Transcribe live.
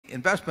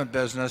investment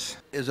business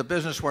is a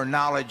business where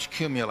knowledge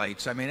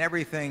accumulates. I mean,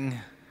 everything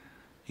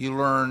you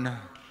learn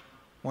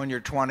when you're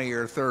 20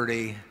 or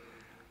 30,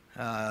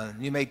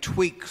 you may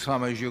tweak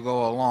some as you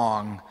go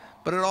along,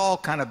 but it all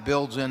kind of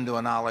builds into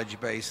a knowledge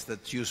base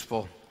that's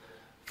useful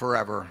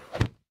forever.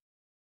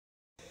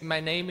 My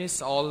name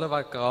is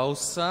Oliver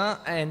Grosser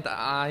and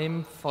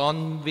I'm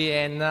from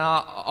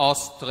Vienna,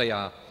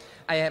 Austria.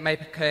 My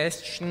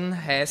question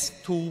has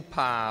two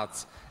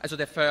parts. So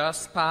the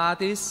first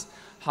part is,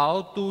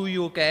 how do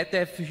you get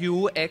a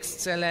few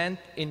excellent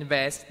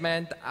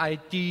investment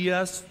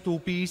ideas to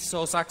be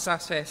so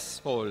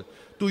successful?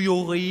 Do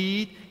you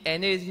read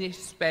any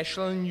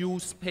special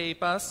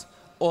newspapers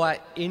or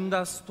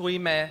industry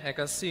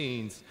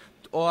magazines?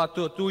 Or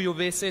do you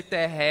visit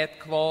the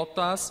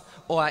headquarters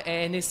or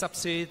any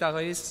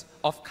subsidiaries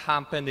of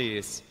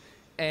companies?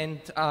 And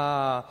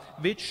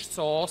which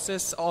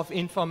sources of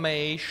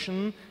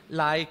information,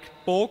 like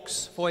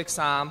books, for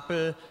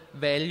example,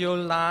 Value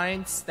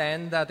Line,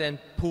 Standard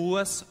 &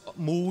 Poor's,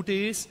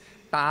 Moody's,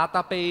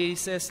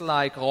 databases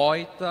like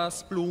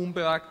Reuters,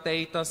 Bloomberg,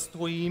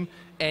 DataStream,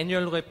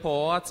 annual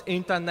reports,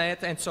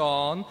 internet, and so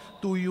on,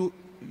 do you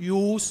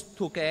use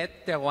to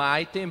get the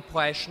right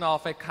impression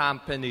of a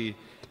company?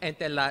 And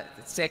the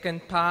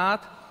second part,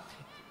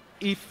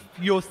 if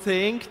you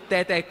think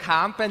that a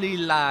company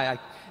like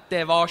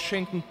the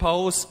Washington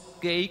Post,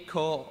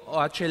 Geico,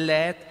 or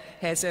Gillette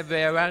has a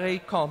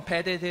very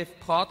competitive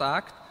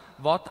product,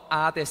 what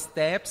are the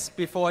steps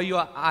before you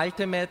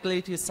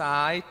ultimately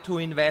decide to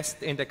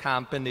invest in the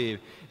company?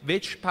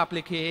 Which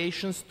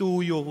publications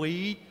do you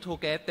read to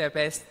get the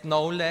best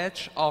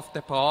knowledge of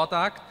the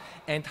product?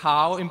 And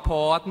how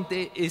important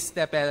is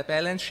the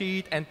balance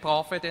sheet and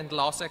profit and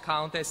loss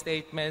account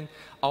statement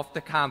of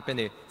the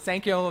company?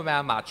 Thank you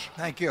very much.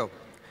 Thank you.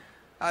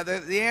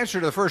 The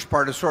answer to the first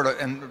part is sort of,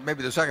 and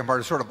maybe the second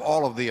part is sort of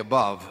all of the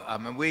above. I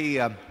mean, we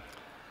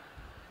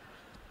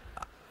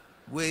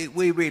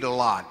read a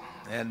lot,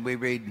 and we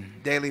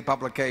read daily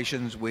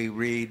publications, we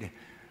read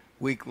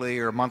weekly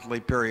or monthly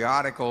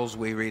periodicals,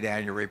 we read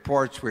annual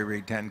reports, we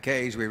read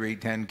 10Ks, we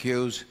read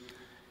 10Qs.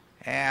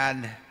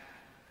 And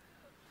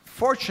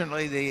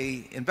fortunately,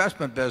 the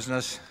investment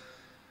business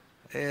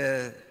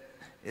is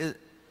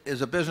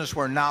a business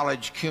where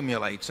knowledge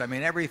accumulates. I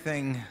mean,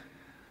 everything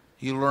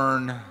you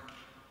learn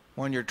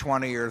when you're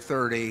 20 or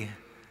 30,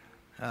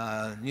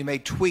 you may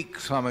tweak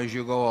some as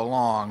you go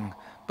along,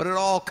 but it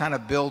all kind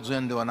of builds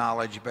into a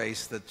knowledge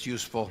base that's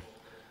useful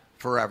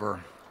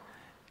forever.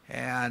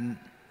 And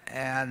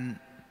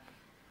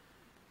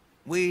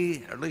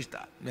we, at least,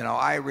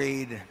 I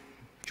read,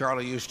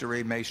 Charlie used to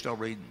read, may still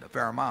read a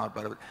fair amount,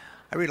 but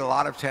I read a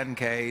lot of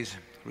 10Ks,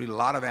 read a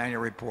lot of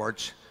annual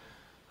reports.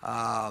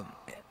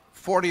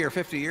 40 or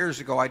 50 years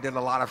ago, I did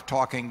a lot of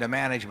talking to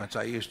managements.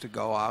 I used to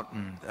go out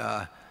and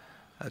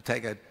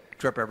take a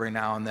trip every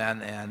now and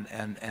then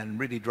and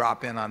really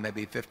drop in on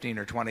maybe 15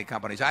 or 20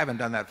 companies. I haven't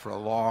done that for a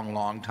long,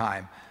 long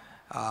time.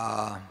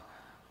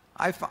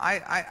 I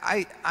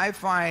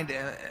find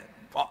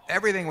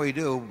everything we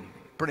do,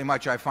 pretty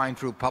much I find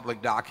through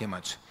public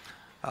documents.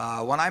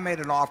 When I made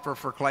an offer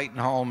for Clayton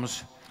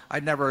Homes,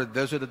 I'd never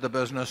visited the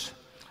business.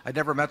 I'd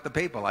never met the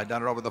people. I'd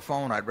done it over the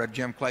phone. I'd read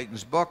Jim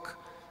Clayton's book.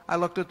 I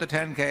looked at the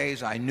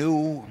 10Ks. I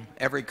knew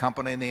every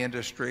company in the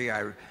industry.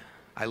 I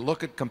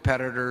look at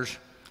competitors.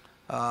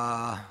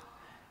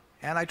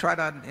 And I try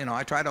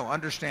to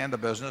understand the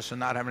business and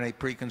not have any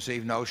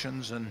preconceived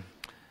notions. And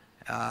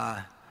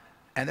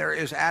there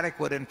is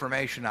adequate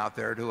information out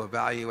there to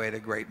evaluate a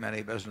great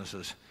many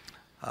businesses.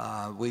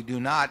 We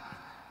do not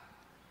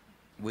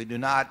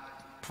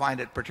find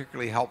it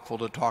particularly helpful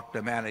to talk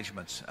to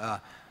managements.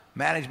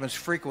 Managements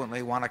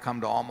frequently want to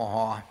come to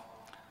Omaha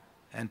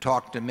and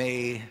talk to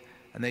me,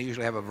 and they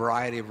usually have a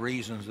variety of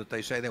reasons that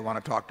they say they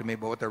want to talk to me,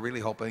 but what they're really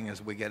hoping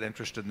is we get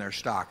interested in their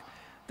stock.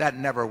 That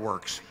never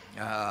works.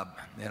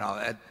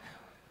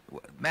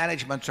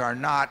 Managements are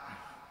not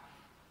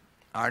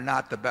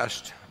the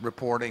best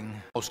reporting.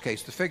 In most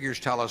cases, the figures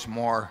tell us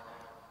more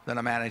than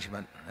a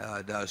management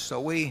does. So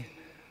we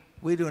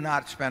do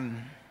not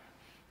spend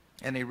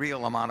any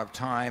real amount of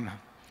time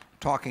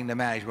talking to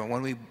management.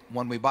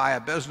 When we buy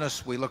a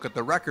business, we look at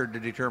the record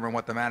to determine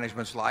what the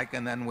management's like,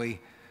 and then we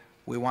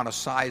want to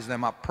size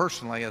them up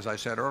personally, as I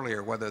said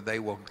earlier, whether they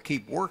will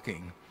keep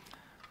working.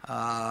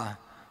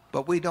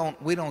 But we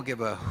don't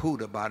give a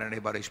hoot about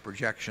anybody's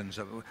projections.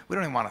 We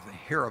don't even want to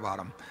hear about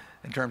them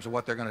in terms of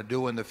what they're going to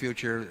do in the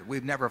future.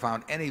 We've never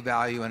found any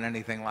value in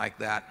anything like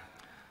that.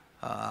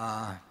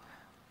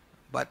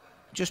 But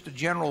just a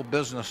general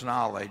business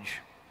knowledge,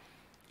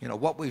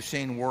 what we've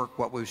seen work,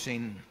 what we've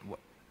seen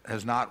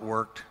has not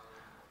worked.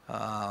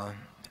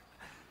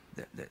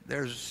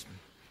 There's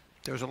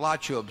a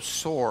lot you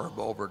absorb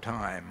over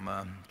time.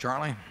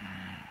 Charlie?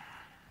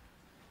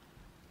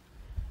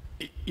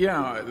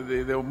 Yeah,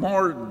 the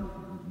more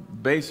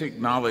basic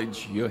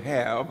knowledge you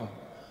have,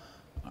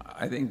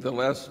 I think the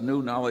less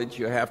new knowledge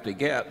you have to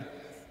get.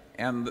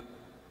 And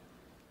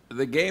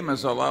the game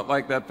is a lot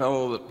like that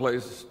fellow that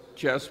plays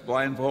chess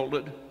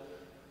blindfolded.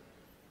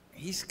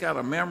 He's got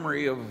a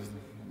memory of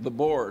the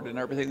board and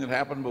everything that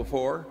happened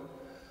before,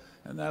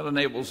 and that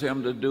enables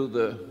him to do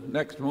the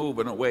next move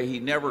in a way he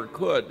never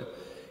could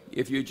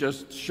if you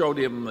just showed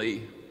him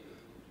the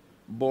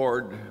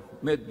board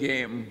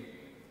mid-game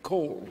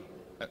cold.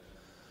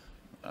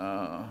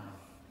 And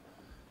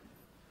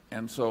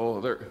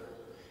so there,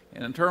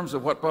 and in terms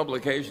of what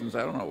publications,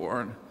 I don't know,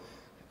 Warren,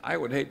 I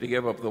would hate to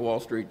give up the Wall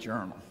Street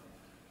Journal.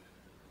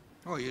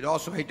 Oh, you'd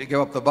also hate to give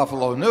up the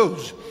Buffalo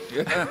News.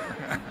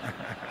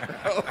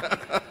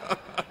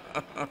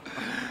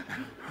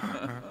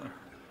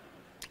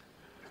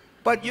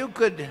 But you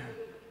could,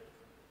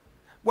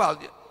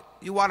 well,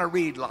 you want to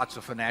read lots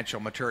of financial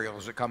material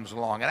as it comes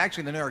along. And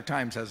actually, the New York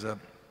Times has a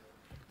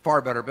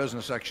far better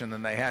business section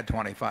than they had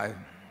 25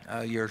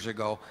 years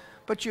ago.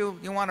 But you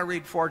want to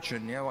read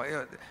Fortune.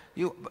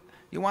 You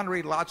want to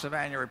read lots of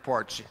annual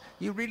reports.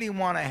 You really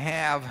want to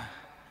have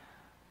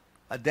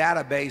a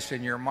database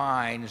in your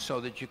mind so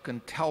that you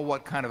can tell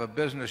what kind of a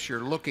business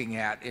you're looking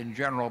at in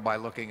general by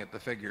looking at the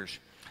figures.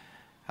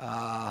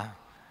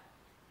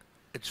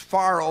 It's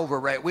far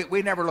overrated.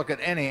 We never look at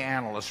any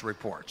analyst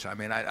reports. I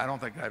mean, I don't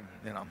think I've,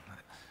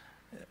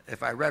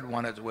 if I read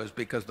one, it was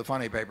because the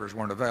funny papers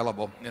weren't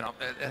available.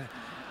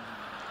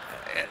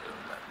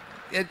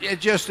 It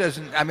just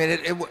doesn't, I mean,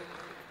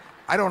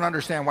 I don't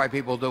understand why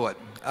people do it.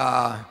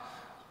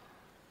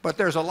 But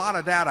there's a lot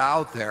of data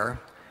out there.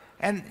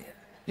 And,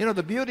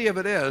 the beauty of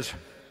it is,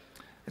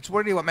 it's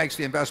really what makes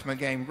the investment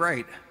game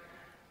great,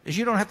 is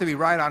you don't have to be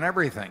right on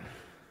everything.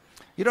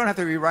 You don't have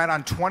to be right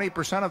on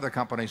 20% of the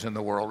companies in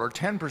the world, or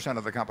 10%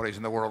 of the companies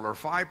in the world, or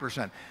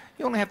 5%.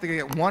 You only have to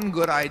get one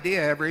good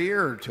idea every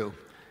year or two.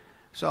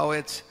 So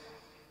it's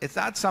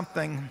not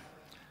something,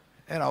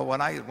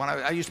 when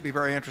I used to be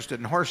very interested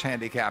in horse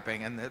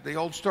handicapping, and the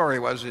old story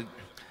was,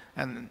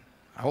 and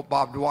I hope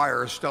Bob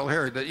Dwyer is still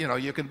here, that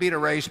you can beat a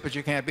race, but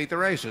you can't beat the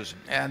races.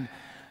 And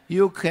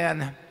you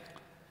can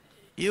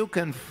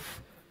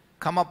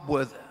come up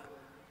with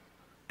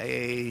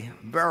a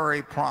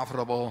very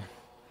profitable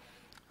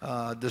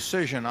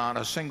decision on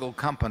a single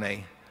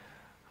company.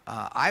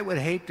 I would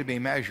hate to be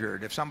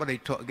measured if somebody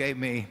gave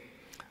me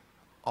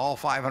all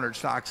 500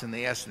 stocks in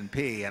the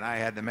S&P and I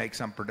had to make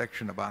some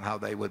prediction about how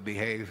they would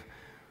behave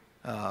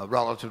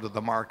relative to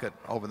the market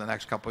over the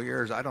next couple of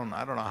years. I don't know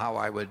how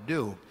I would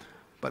do,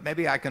 but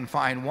maybe I can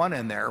find one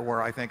in there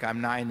where I think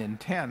I'm 9 in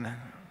 10,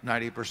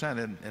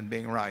 90% in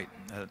being right.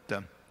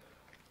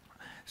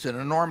 It's an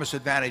enormous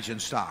advantage in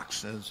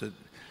stocks.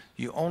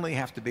 You only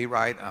have to be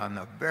right on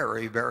a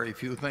very, very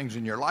few things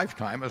in your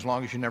lifetime, as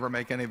long as you never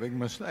make any big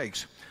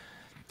mistakes.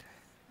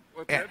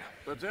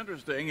 What's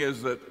interesting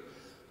is that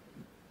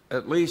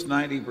at least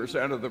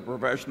 90% of the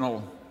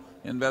professional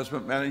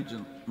investment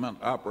management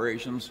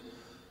operations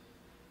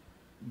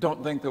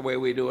don't think the way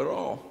we do at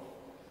all.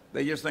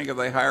 They just think if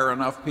they hire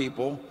enough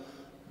people,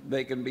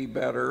 they can be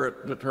better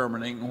at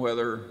determining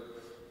whether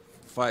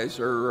Pfizer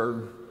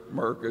or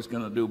Merck is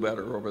going to do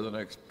better over the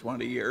next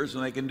 20 years,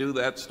 and they can do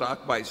that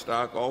stock by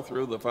stock all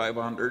through the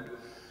 500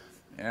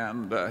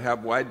 and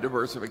have wide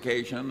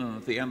diversification, and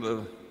at the end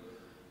of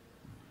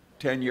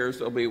 10 years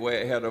they'll be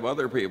way ahead of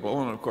other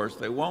people, and of course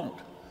they won't.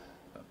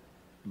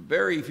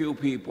 Very few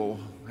people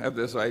have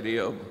this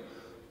idea of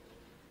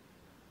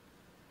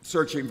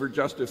searching for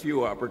just a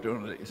few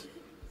opportunities.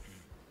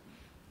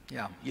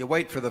 Yeah, you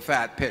wait for the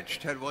fat pitch.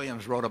 Ted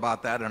Williams wrote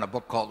about that in a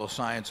book called The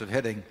Science of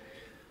Hitting. He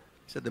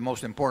said the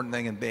most important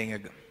thing in being a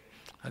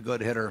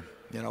good hitter,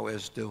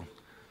 is to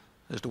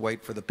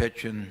wait for the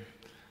pitch in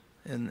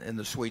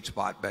the sweet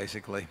spot,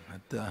 basically.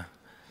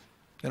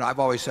 I've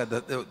always said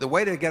that the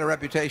way to get a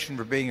reputation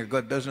for being a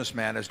good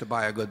businessman is to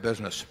buy a good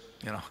business.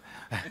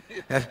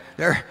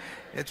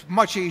 It's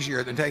much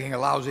easier than taking a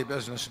lousy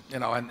business,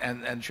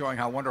 and showing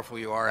how wonderful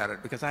you are at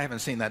it, because I haven't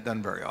seen that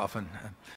done very often.